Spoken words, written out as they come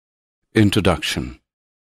Introduction.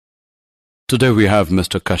 Today we have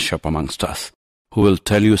Mr. Kashyap amongst us, who will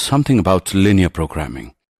tell you something about linear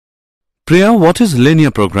programming. Priya, what is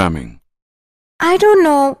linear programming? I don't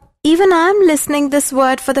know. Even I'm listening this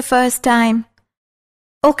word for the first time.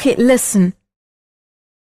 Okay, listen.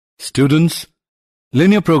 Students,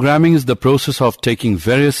 linear programming is the process of taking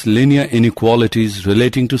various linear inequalities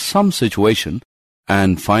relating to some situation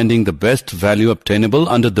and finding the best value obtainable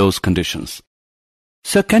under those conditions.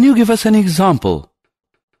 Sir, can you give us an example?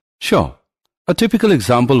 Sure. A typical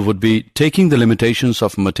example would be taking the limitations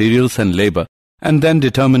of materials and labor and then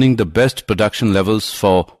determining the best production levels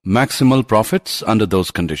for maximal profits under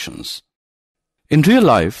those conditions. In real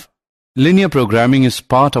life, linear programming is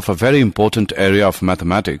part of a very important area of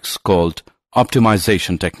mathematics called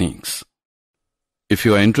optimization techniques. If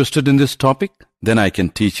you are interested in this topic, then I can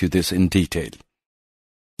teach you this in detail.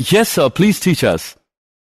 Yes, sir, please teach us.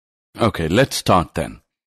 Okay, let's start then.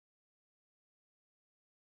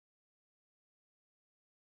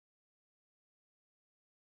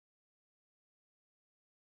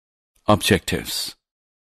 Objectives.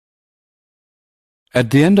 At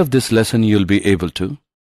the end of this lesson, you'll be able to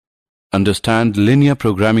understand linear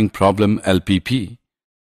programming problem LPP,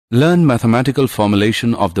 learn mathematical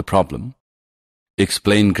formulation of the problem,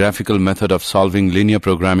 explain graphical method of solving linear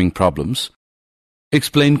programming problems,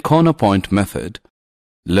 explain corner point method,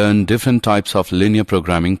 learn different types of linear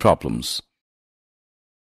programming problems.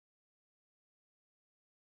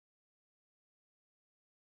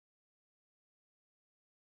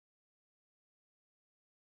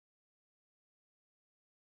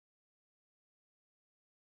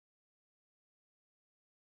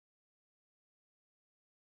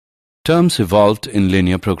 Terms evolved in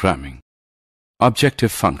linear programming.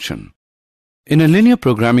 Objective function. In a linear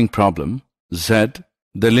programming problem, Z,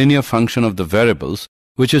 the linear function of the variables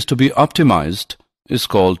which is to be optimized, is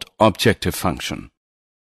called objective function.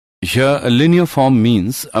 Here, a linear form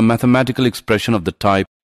means a mathematical expression of the type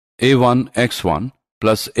a1x1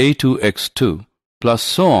 plus a2x2 plus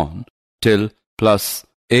so on till plus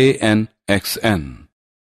anxn,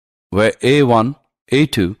 where a1,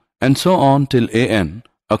 a2 and so on till an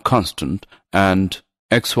are constant and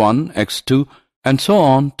x1, x2 and so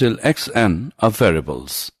on till xn are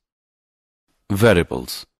variables.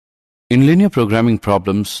 Variables. In linear programming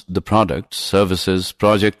problems, the products, services,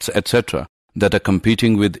 projects, etc. that are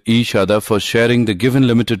competing with each other for sharing the given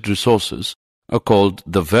limited resources are called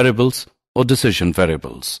the variables or decision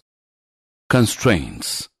variables.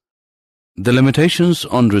 Constraints. The limitations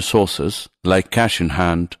on resources like cash in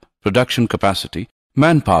hand, production capacity,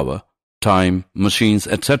 manpower, time, machines,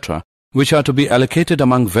 etc., which are to be allocated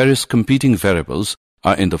among various competing variables,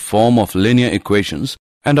 are in the form of linear equations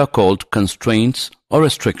and are called constraints or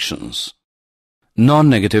restrictions.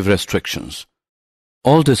 Non-negative restrictions.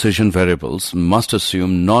 All decision variables must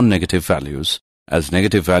assume non-negative values, as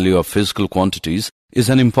negative value of physical quantities is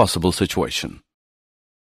an impossible situation.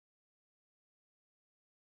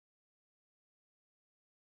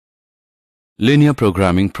 Linear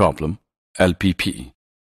programming problem, LPP.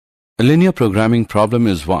 A linear programming problem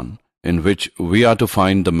is one in which we are to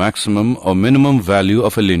find the maximum or minimum value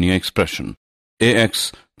of a linear expression,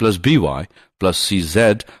 ax plus by plus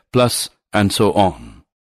cz plus and so on,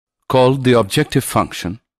 called the objective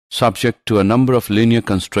function, subject to a number of linear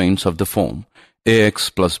constraints of the form ax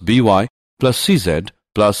plus by plus cz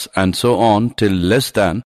plus and so on till less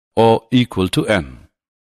than or equal to n,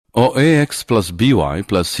 or ax plus by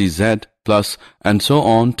plus cz plus and so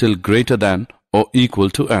on till greater than or equal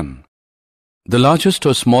to n. The largest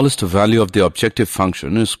or smallest value of the objective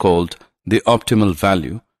function is called the optimal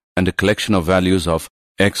value, and a collection of values of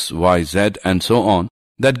x, y, z and so on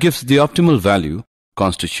that gives the optimal value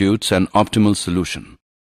constitutes an optimal solution.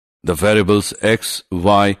 The variables x,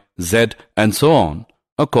 y, z and so on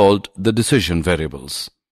are called the decision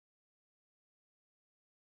variables.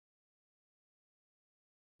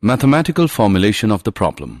 Mathematical formulation of the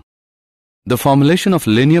problem. The formulation of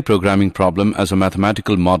linear programming problem as a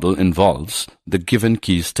mathematical model involves the given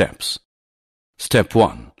key steps. Step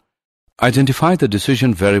 1. Identify the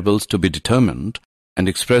decision variables to be determined and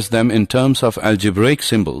express them in terms of algebraic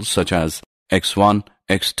symbols such as x1,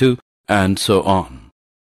 x2 and so on.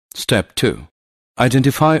 Step 2.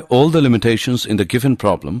 Identify all the limitations in the given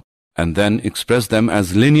problem and then express them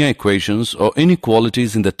as linear equations or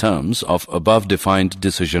inequalities in the terms of above defined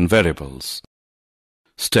decision variables.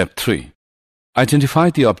 Step 3.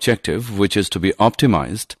 Identify the objective which is to be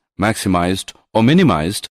optimized, maximized or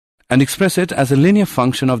minimized and express it as a linear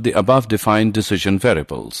function of the above defined decision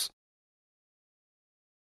variables.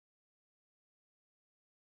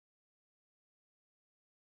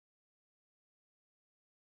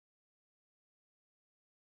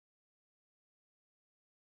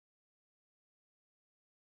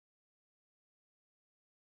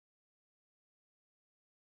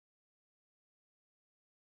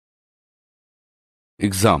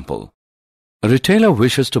 Example. A retailer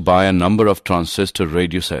wishes to buy a number of transistor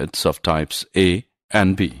radio sets of types A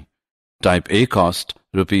and B. Type A cost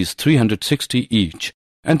Rs 360 each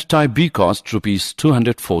and type B cost Rs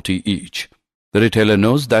 240 each. The retailer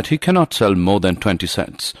knows that he cannot sell more than 20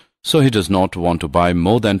 sets, so he does not want to buy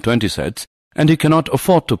more than 20 sets and he cannot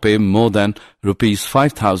afford to pay more than Rs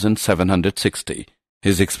 5,760.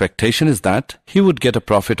 His expectation is that he would get a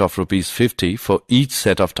profit of Rs 50 for each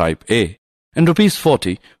set of type A and Rs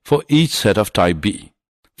 40 for each set of type B.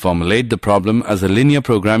 Formulate the problem as a linear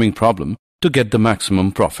programming problem to get the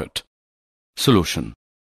maximum profit. Solution.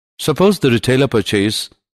 Suppose the retailer purchase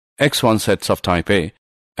X1 sets of type A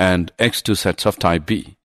and X2 sets of type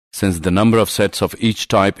B. Since the number of sets of each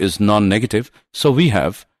type is non-negative, so we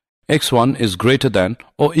have X1 is greater than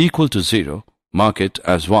or equal to 0, mark it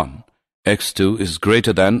as 1. X2 is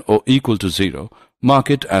greater than or equal to 0, mark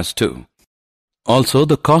it as 2. Also,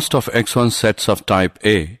 the cost of X1 sets of type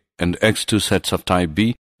A and X2 sets of type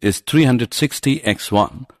B is 360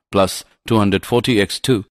 X1 plus 240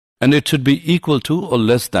 X2, and it should be equal to or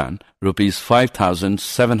less than Rs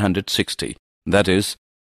 5,760. That is,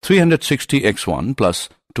 360 X1 plus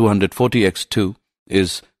 240 X2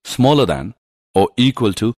 is smaller than or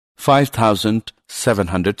equal to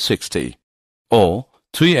 5,760. Or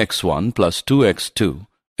 3X1 plus 2X2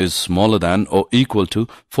 is smaller than or equal to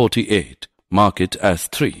 48. Mark it as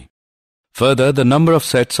 3. Further, the number of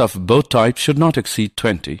sets of both types should not exceed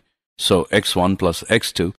 20, so X1 plus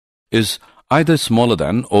X2 is either smaller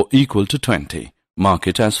than or equal to 20. Mark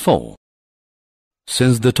it as 4.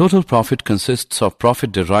 Since the total profit consists of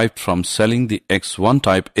profit derived from selling the X1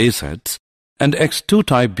 type A sets and X2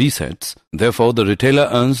 type B sets, therefore the retailer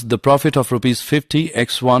earns the profit of Rs 50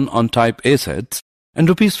 X1 on type A sets and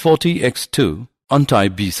Rs 40 X2 on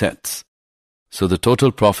type B sets. So the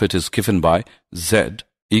total profit is given by Z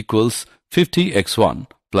equals 50 X1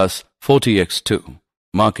 plus 40 X2.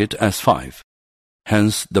 Mark it as 5.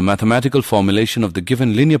 Hence, the mathematical formulation of the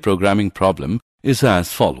given linear programming problem is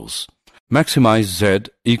as follows. Maximize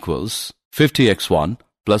Z equals 50 X1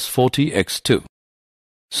 plus 40 X2.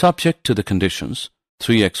 Subject to the conditions,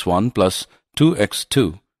 3X1 plus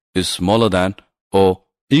 2X2 is smaller than or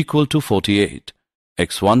equal to 48.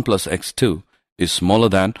 X1 plus X2 is smaller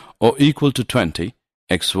than or equal to 20,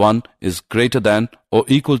 X1 is greater than or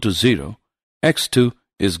equal to 0, X2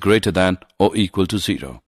 is greater than or equal to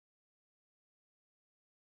 0.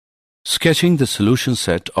 Sketching the solution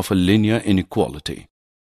set of a linear inequality.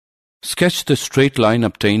 Sketch the straight line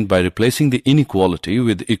obtained by replacing the inequality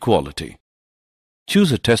with equality.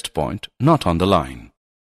 Choose a test point not on the line.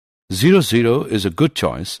 0, 0 is a good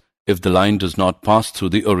choice if the line does not pass through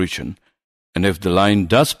the origin, and if the line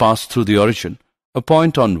does pass through the origin, a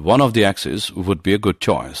point on one of the axes would be a good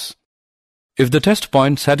choice. If the test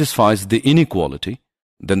point satisfies the inequality,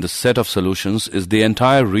 then the set of solutions is the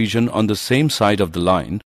entire region on the same side of the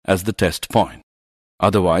line as the test point.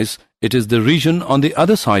 Otherwise, it is the region on the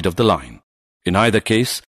other side of the line. In either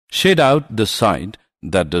case, shade out the side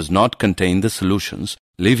that does not contain the solutions,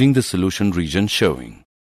 leaving the solution region showing.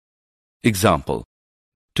 Example.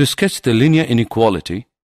 To sketch the linear inequality,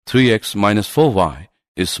 3x minus 4y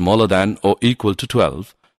is smaller than or equal to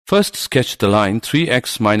 12, first sketch the line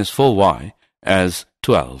 3x minus 4y as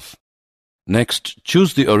 12. Next,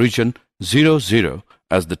 choose the origin 0, 0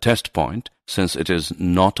 as the test point since it is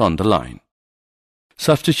not on the line.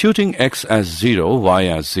 Substituting x as 0, y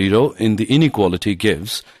as 0 in the inequality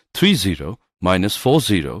gives 3, 0 minus 4,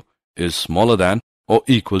 0 is smaller than or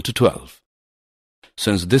equal to 12.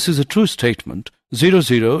 Since this is a true statement, 0,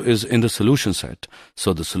 0 is in the solution set,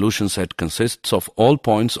 so the solution set consists of all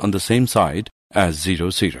points on the same side as 0,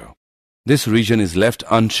 0. This region is left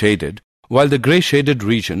unshaded, while the gray shaded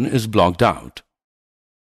region is blocked out.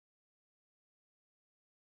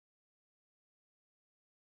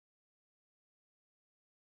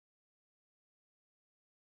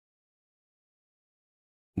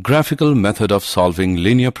 Graphical method of solving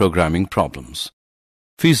linear programming problems.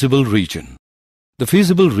 Feasible region. The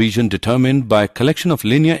feasible region determined by a collection of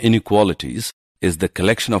linear inequalities is the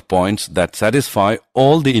collection of points that satisfy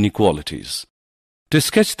all the inequalities. To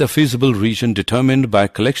sketch the feasible region determined by a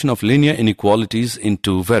collection of linear inequalities in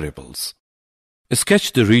two variables.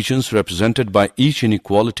 Sketch the regions represented by each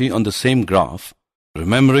inequality on the same graph,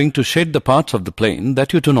 remembering to shade the parts of the plane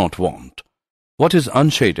that you do not want. What is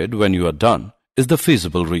unshaded when you are done is the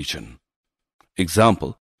feasible region.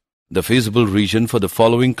 Example. The feasible region for the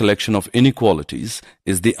following collection of inequalities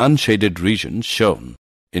is the unshaded region shown,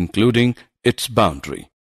 including its boundary.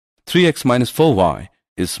 3x minus 4y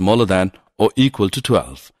is smaller than or equal to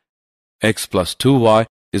 12. X plus 2y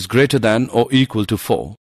is greater than or equal to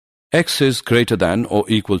 4. x is greater than or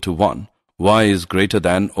equal to 1, y is greater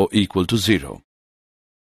than or equal to 0.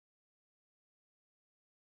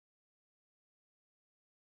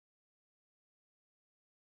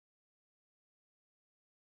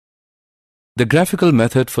 The graphical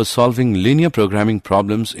method for solving linear programming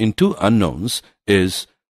problems in two unknowns is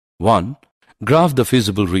 1. Graph the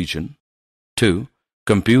feasible region. 2.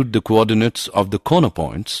 Compute the coordinates of the corner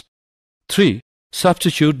points. 3.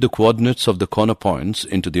 Substitute the coordinates of the corner points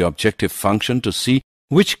into the objective function to see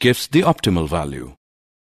which gives the optimal value.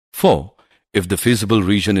 4. If the feasible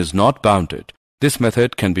region is not bounded, this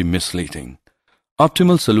method can be misleading.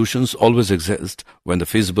 Optimal solutions always exist when the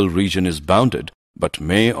feasible region is bounded, but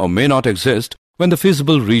may or may not exist when the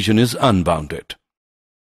feasible region is unbounded.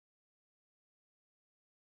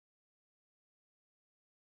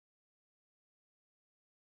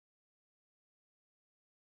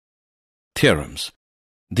 Theorems.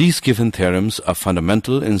 These given theorems are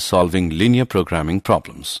fundamental in solving linear programming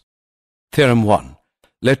problems. Theorem 1.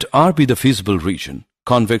 Let R be the feasible region,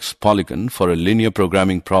 convex polygon for a linear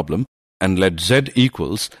programming problem, and let Z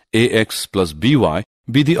equals ax plus by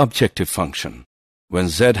be the objective function. When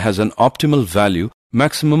Z has an optimal value,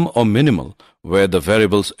 maximum or minimal, where the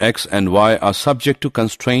variables x and y are subject to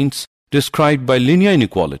constraints described by linear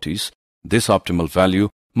inequalities, this optimal value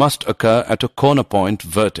must occur at a corner point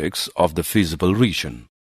vertex of the feasible region.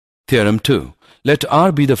 Theorem 2. Let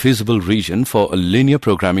R be the feasible region for a linear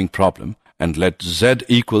programming problem, and let Z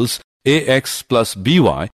equals ax plus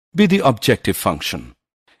by be the objective function.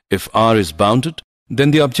 If R is bounded,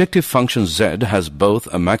 then the objective function Z has both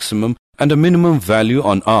a maximum and a minimum value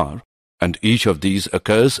on R, and each of these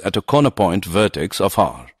occurs at a corner point vertex of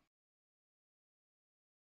R.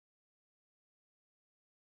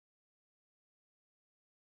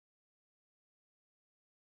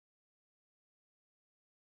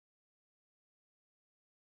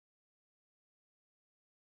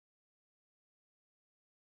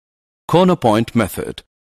 Corner point method.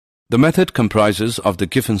 The method comprises of the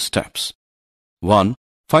given steps. 1.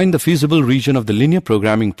 Find the feasible region of the linear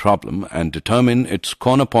programming problem and determine its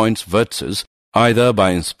corner points vertices either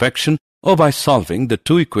by inspection or by solving the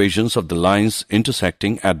two equations of the lines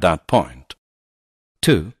intersecting at that point.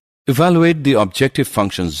 2. Evaluate the objective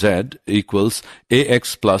function z equals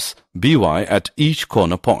ax plus by at each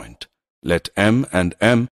corner point. Let m and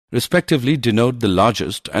m respectively denote the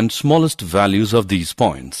largest and smallest values of these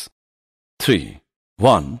points. 3.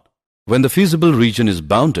 1. When the feasible region is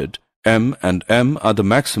bounded, m and m are the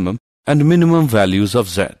maximum and minimum values of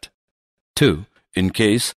z. 2. In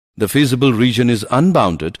case the feasible region is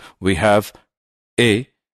unbounded, we have a.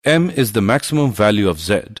 M is the maximum value of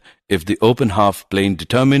z if the open half plane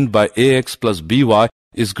determined by ax plus by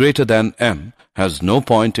is greater than m has no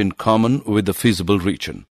point in common with the feasible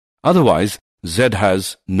region. Otherwise, z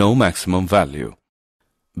has no maximum value.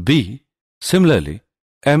 B. Similarly,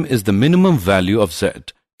 m is the minimum value of z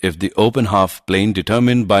if the open half plane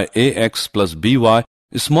determined by ax plus by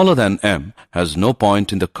is smaller than m has no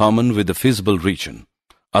point in the common with the feasible region.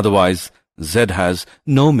 Otherwise, z has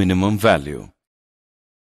no minimum value.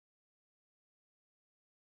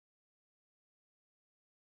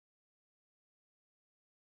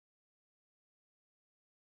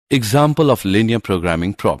 Example of linear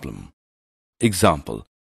programming problem. Example.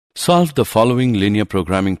 Solve the following linear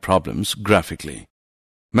programming problems graphically.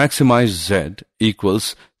 Maximize z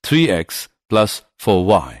equals 3x plus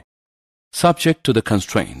 4y. Subject to the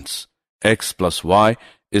constraints. X plus y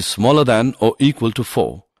is smaller than or equal to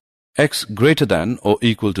 4. X greater than or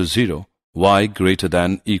equal to 0. Y greater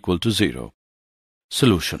than equal to 0.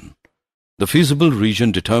 Solution. The feasible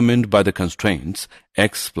region determined by the constraints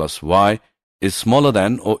x plus y is smaller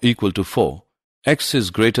than or equal to 4. X is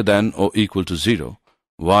greater than or equal to 0.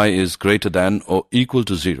 Y is greater than or equal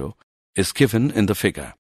to 0 is given in the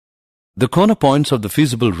figure. The corner points of the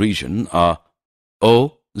feasible region are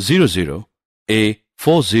O, 0, 0, A,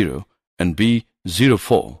 4, 0, and B, 0,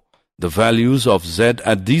 4. The values of z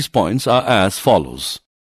at these points are as follows.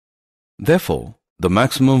 Therefore, the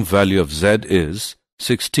maximum value of z is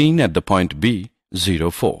 16 at the point B,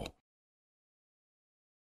 0, 4.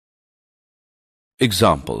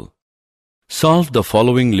 Example. Solve the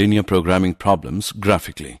following linear programming problems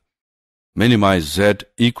graphically. Minimize z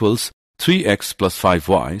equals 3x plus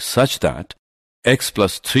 5y such that x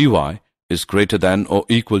plus 3y is greater than or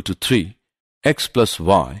equal to 3, x plus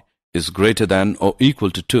y is greater than or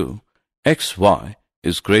equal to 2, xy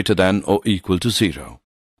is greater than or equal to 0.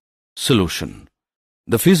 Solution.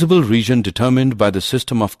 The feasible region determined by the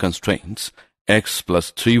system of constraints x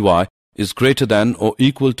plus 3y is greater than or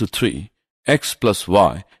equal to 3, x plus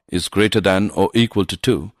y is greater than or equal to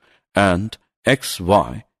 2, and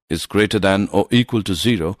xy is greater than or equal to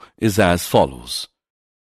 0 is as follows.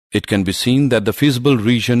 It can be seen that the feasible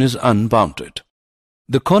region is unbounded.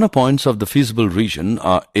 The corner points of the feasible region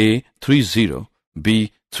are A 3, 0,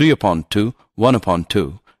 B 3 upon 2, 1 upon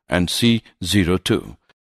 2, and C 0, 2.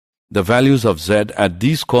 The values of Z at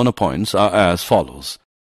these corner points are as follows.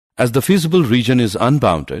 As the feasible region is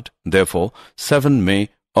unbounded, therefore 7 may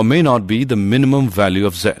or may not be the minimum value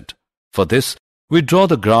of Z. For this, we draw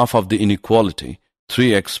the graph of the inequality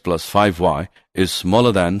 3x plus 5y is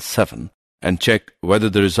smaller than 7 and check whether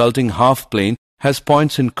the resulting half plane has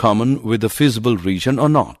points in common with the feasible region or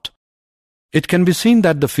not. It can be seen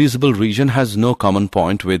that the feasible region has no common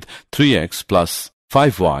point with 3x plus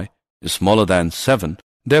 5y is smaller than 7.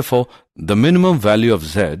 Therefore, the minimum value of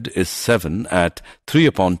Z is 7 at 3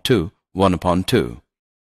 upon 2, 1 upon 2.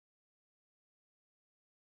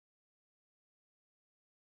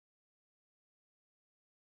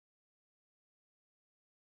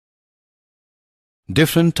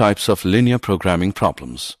 Different types of linear programming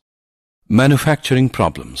problems. Manufacturing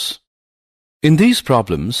problems. In these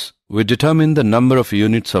problems, we determine the number of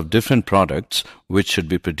units of different products which should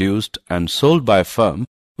be produced and sold by a firm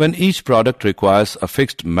when each product requires a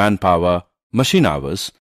fixed manpower, machine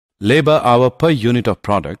hours, labor hour per unit of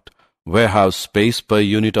product, warehouse space per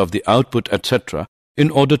unit of the output, etc. in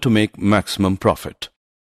order to make maximum profit.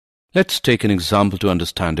 Let's take an example to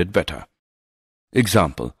understand it better.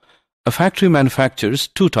 Example. A factory manufactures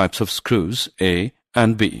two types of screws, A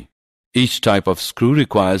and B. Each type of screw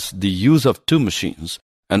requires the use of two machines,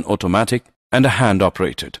 an automatic and a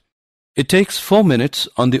hand-operated. It takes 4 minutes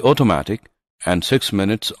on the automatic and 6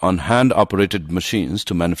 minutes on hand-operated machines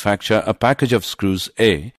to manufacture a package of screws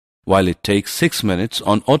A, while it takes 6 minutes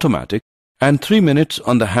on automatic and 3 minutes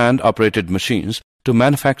on the hand-operated machines to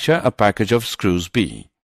manufacture a package of screws B.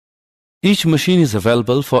 Each machine is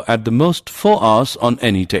available for at the most 4 hours on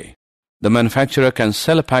any day. The manufacturer can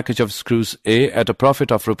sell a package of screws A at a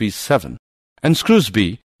profit of Rs 7 and screws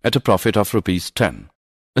B at a profit of Rs 10.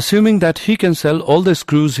 Assuming that he can sell all the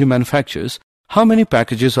screws he manufactures, how many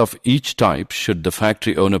packages of each type should the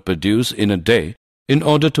factory owner produce in a day in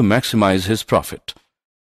order to maximize his profit?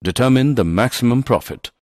 Determine the maximum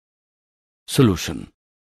profit. Solution.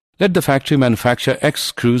 Let the factory manufacture X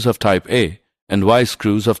screws of type A and Y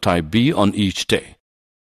screws of type B on each day.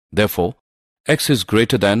 Therefore, X is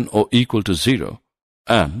greater than or equal to 0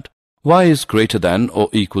 and Y is greater than or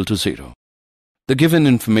equal to 0. The given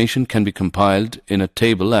information can be compiled in a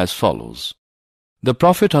table as follows. The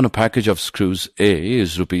profit on a package of screws A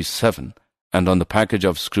is Rs 7 and on the package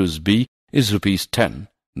of screws B is Rs 10.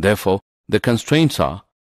 Therefore, the constraints are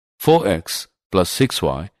 4x plus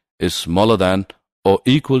 6y is smaller than or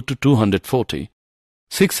equal to 240.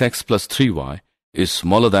 6x plus 3y is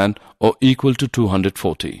smaller than or equal to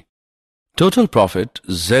 240. Total profit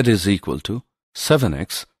Z is equal to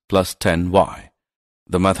 7x plus 10y.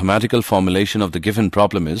 The mathematical formulation of the given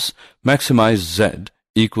problem is maximize Z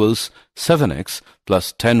equals 7x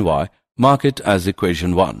plus 10y, mark it as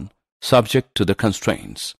equation 1, subject to the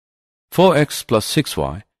constraints. 4x plus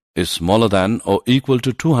 6y is smaller than or equal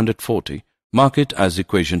to 240, mark it as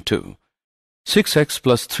equation 2. 6x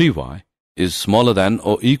plus 3y is smaller than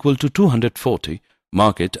or equal to 240,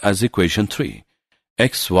 mark it as equation 3.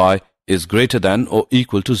 xy is greater than or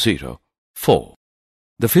equal to 0. 4.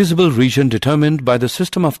 The feasible region determined by the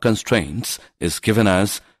system of constraints is given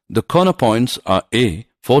as the corner points are A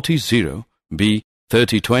 40, 0, B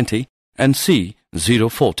 30, 20 and C 0,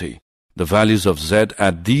 40. The values of Z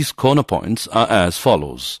at these corner points are as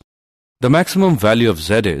follows. The maximum value of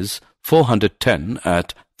Z is 410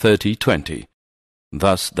 at 30, 20.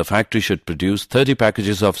 Thus, the factory should produce 30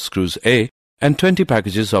 packages of screws A and 20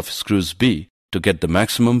 packages of screws B to get the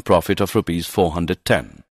maximum profit of Rs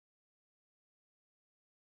 410.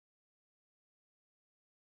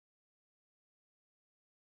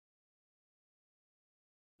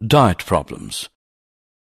 Diet problems.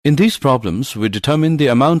 In these problems, we determine the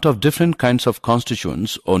amount of different kinds of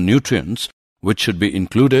constituents or nutrients which should be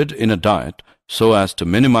included in a diet so as to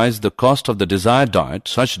minimize the cost of the desired diet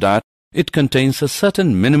such that it contains a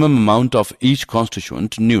certain minimum amount of each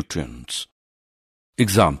constituent nutrients.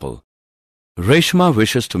 Example. Reshma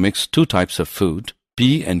wishes to mix two types of food,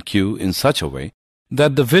 P and Q, in such a way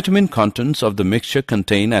that the vitamin contents of the mixture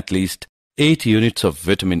contain at least 8 units of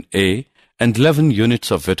vitamin A and 11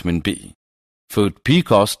 units of vitamin B. Food P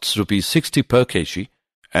costs Rs 60 per kg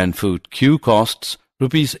and food Q costs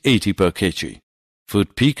Rs 80 per kg.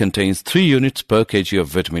 Food P contains 3 units per kg of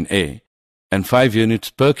vitamin A and 5 units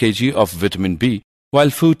per kg of vitamin B, while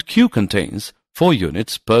food Q contains 4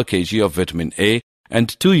 units per kg of vitamin A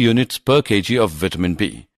and 2 units per kg of vitamin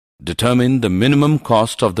B. Determine the minimum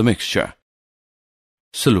cost of the mixture.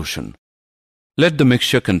 Solution. Let the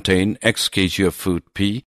mixture contain x kg of food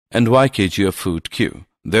P and y kg of food Q.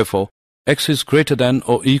 Therefore, x is greater than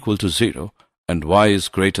or equal to 0 and y is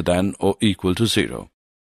greater than or equal to 0.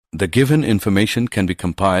 The given information can be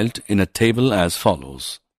compiled in a table as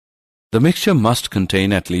follows. The mixture must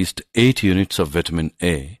contain at least 8 units of vitamin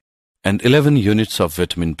A and 11 units of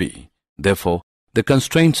vitamin B. Therefore, the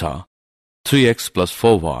constraints are 3x plus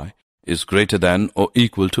 4y is greater than or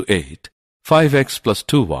equal to 8, 5x plus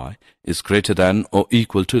 2y is greater than or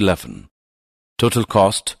equal to 11. Total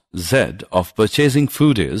cost Z of purchasing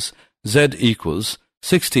food is Z equals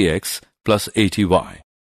 60x plus 80y.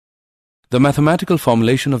 The mathematical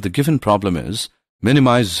formulation of the given problem is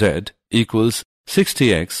minimize Z equals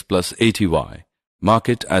 60x plus 80y. Mark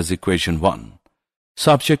it as equation 1.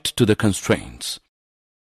 Subject to the constraints.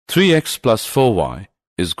 3x plus 4y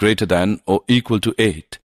is greater than or equal to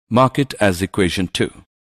 8. Mark it as equation 2.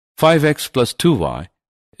 5x plus 2y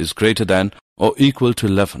is greater than or equal to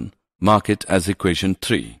 11. Mark it as equation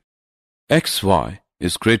 3. xy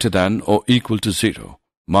is greater than or equal to 0.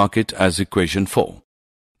 Mark it as equation 4.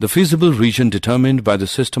 The feasible region determined by the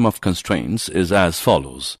system of constraints is as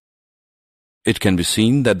follows. It can be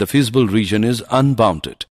seen that the feasible region is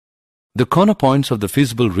unbounded. The corner points of the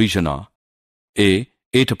feasible region are A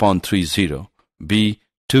 8 upon 3 0, B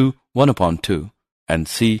 2 1 upon 2 and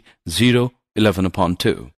C 0 11 upon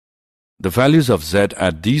 2. The values of Z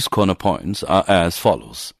at these corner points are as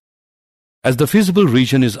follows. As the feasible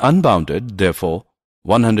region is unbounded, therefore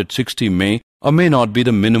 160 may or may not be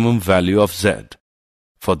the minimum value of Z.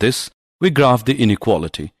 For this, we graph the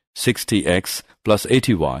inequality 60x plus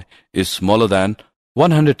 80y is smaller than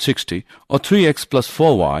 160 or 3x plus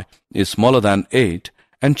 4y is smaller than 8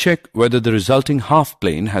 and check whether the resulting half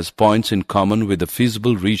plane has points in common with the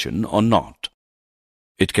feasible region or not.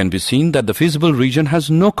 It can be seen that the feasible region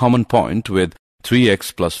has no common point with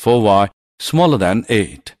 3x plus 4y smaller than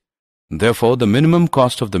 8. Therefore, the minimum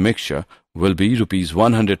cost of the mixture will be Rs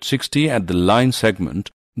 160 at the line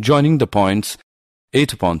segment joining the points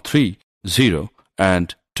 8 upon 3, 0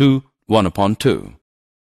 and 2, 1 upon 2.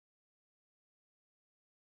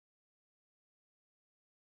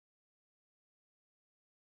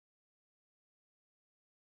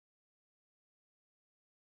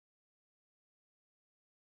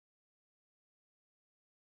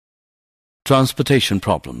 Transportation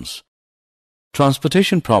problems.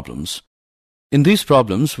 Transportation problems. In these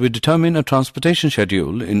problems, we determine a transportation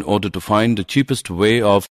schedule in order to find the cheapest way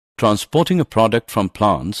of transporting a product from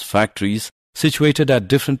plants, factories situated at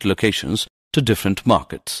different locations to different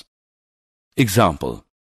markets. Example.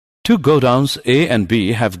 Two godowns A and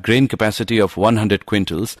B have grain capacity of 100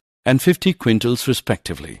 quintals and 50 quintals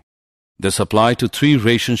respectively. They supply to 3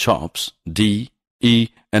 ration shops D, E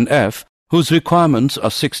and F whose requirements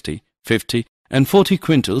are 60, 50 and 40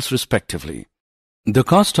 quintals respectively. The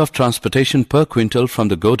cost of transportation per quintal from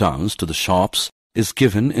the godowns to the shops is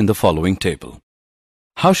given in the following table.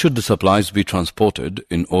 How should the supplies be transported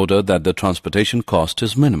in order that the transportation cost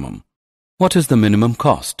is minimum? What is the minimum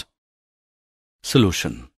cost?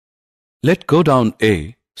 Solution. Let godown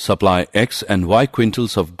A supply X and Y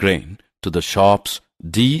quintals of grain to the shops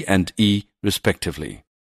D and E respectively.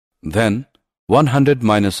 Then 100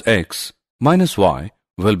 minus X minus Y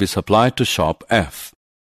will be supplied to shop F.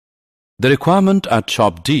 The requirement at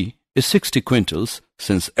shop D is 60 quintals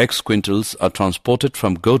since X quintals are transported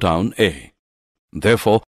from godown A.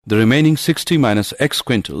 Therefore, the remaining 60 minus X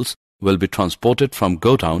quintals will be transported from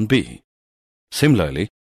godown B. Similarly,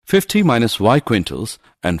 50 minus Y quintals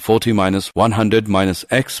and 40 minus 100 minus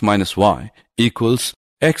X minus Y equals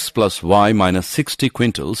X plus Y minus 60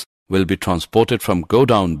 quintals will be transported from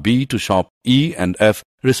godown B to shop E and F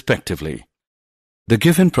respectively. The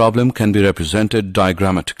given problem can be represented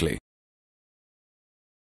diagrammatically.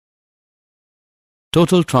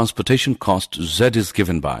 Total transportation cost Z is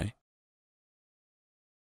given by.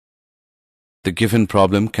 The given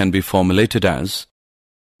problem can be formulated as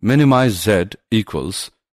minimize Z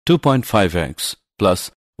equals 2.5x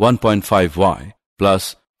plus 1.5y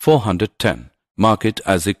plus 410. Mark it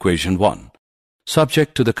as equation 1.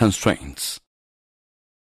 Subject to the constraints.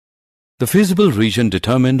 The feasible region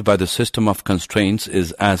determined by the system of constraints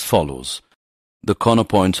is as follows. The corner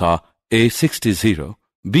points are A 60 0,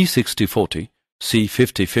 B 60 40, C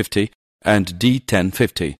 50 50 and D 10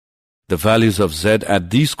 50. The values of Z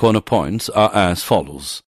at these corner points are as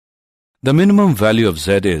follows. The minimum value of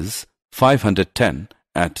Z is 510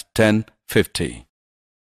 at 1050.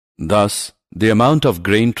 Thus, the amount of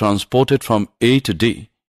grain transported from A to D,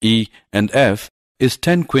 E and F is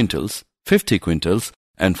 10 quintals, 50 quintals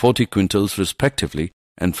and 40 quintals respectively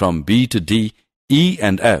and from B to D, E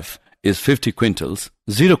and F is 50 quintals,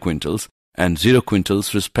 0 quintals and 0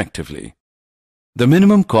 quintals respectively. The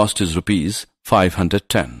minimum cost is rupees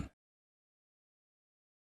 510.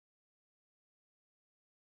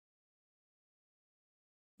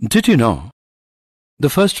 Did you know? The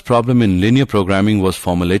first problem in linear programming was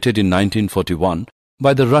formulated in 1941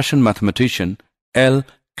 by the Russian mathematician L.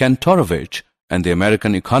 Kantorovich and the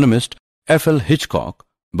American economist F. L. Hitchcock,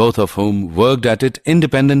 both of whom worked at it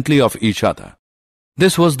independently of each other.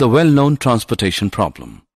 This was the well-known transportation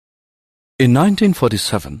problem. In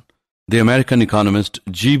 1947, the American economist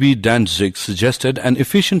G. B. Dantzig suggested an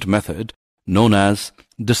efficient method known as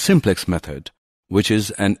the simplex method, which is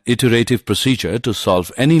an iterative procedure to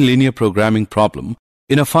solve any linear programming problem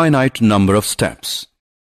in a finite number of steps.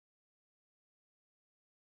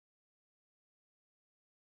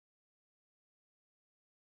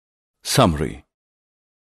 Summary.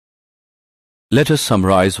 Let us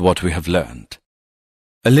summarize what we have learned.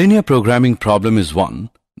 A linear programming problem is one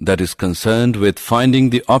that is concerned with finding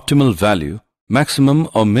the optimal value, maximum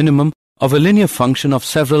or minimum of a linear function of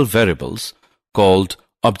several variables called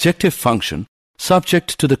objective function,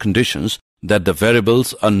 subject to the conditions that the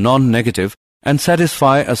variables are non-negative and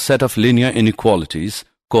satisfy a set of linear inequalities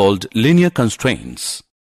called linear constraints.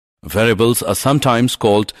 Variables are sometimes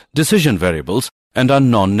called decision variables and are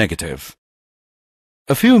non-negative.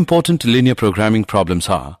 A few important linear programming problems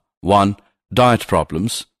are 1. Diet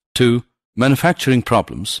problems, 2. Manufacturing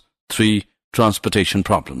problems, 3. Transportation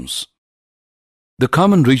problems. The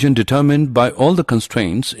common region determined by all the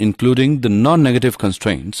constraints, including the non-negative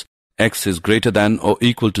constraints, x is greater than or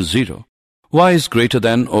equal to 0, y is greater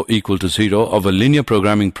than or equal to 0 of a linear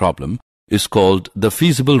programming problem is called the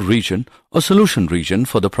feasible region or solution region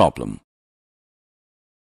for the problem.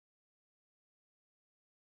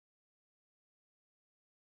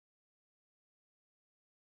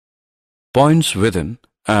 Points within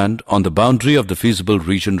and on the boundary of the feasible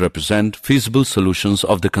region represent feasible solutions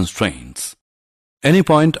of the constraints. Any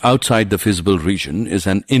point outside the feasible region is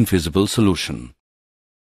an infeasible solution.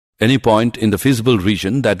 Any point in the feasible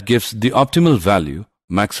region that gives the optimal value,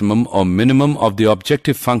 maximum or minimum of the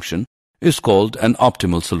objective function is called an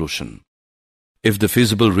optimal solution. If the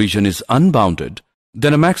feasible region is unbounded,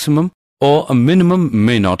 then a maximum or a minimum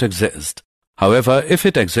may not exist. However, if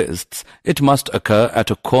it exists, it must occur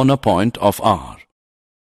at a corner point of R.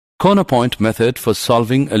 Corner point method for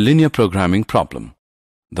solving a linear programming problem.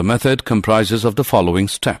 The method comprises of the following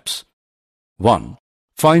steps. 1.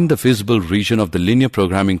 Find the feasible region of the linear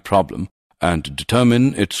programming problem and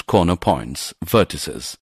determine its corner points,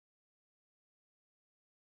 vertices.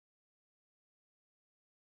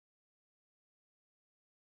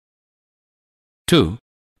 2.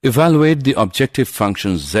 Evaluate the objective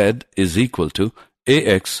function z is equal to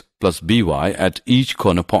ax plus by at each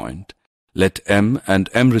corner point. Let m and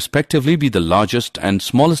m respectively be the largest and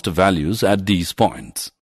smallest values at these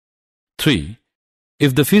points. 3.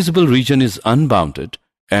 If the feasible region is unbounded,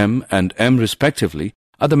 m and m respectively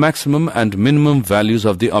are the maximum and minimum values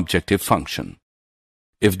of the objective function.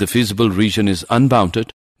 If the feasible region is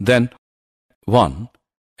unbounded, then 1.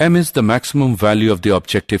 M is the maximum value of the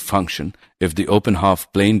objective function if the open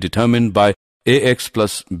half plane determined by ax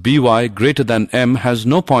plus by greater than m has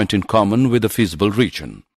no point in common with the feasible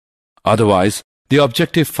region. Otherwise, the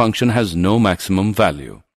objective function has no maximum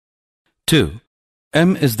value. 2.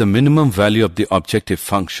 M is the minimum value of the objective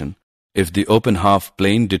function if the open half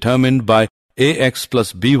plane determined by ax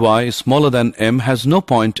plus by smaller than m has no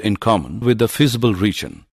point in common with the feasible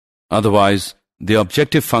region. Otherwise, the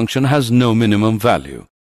objective function has no minimum value.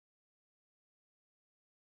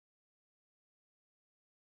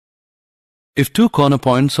 If two corner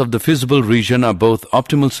points of the feasible region are both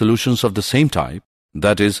optimal solutions of the same type,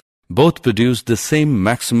 that is, both produce the same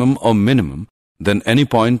maximum or minimum, then any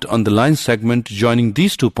point on the line segment joining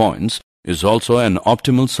these 2 points is also an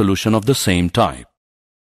optimal solution of the same type.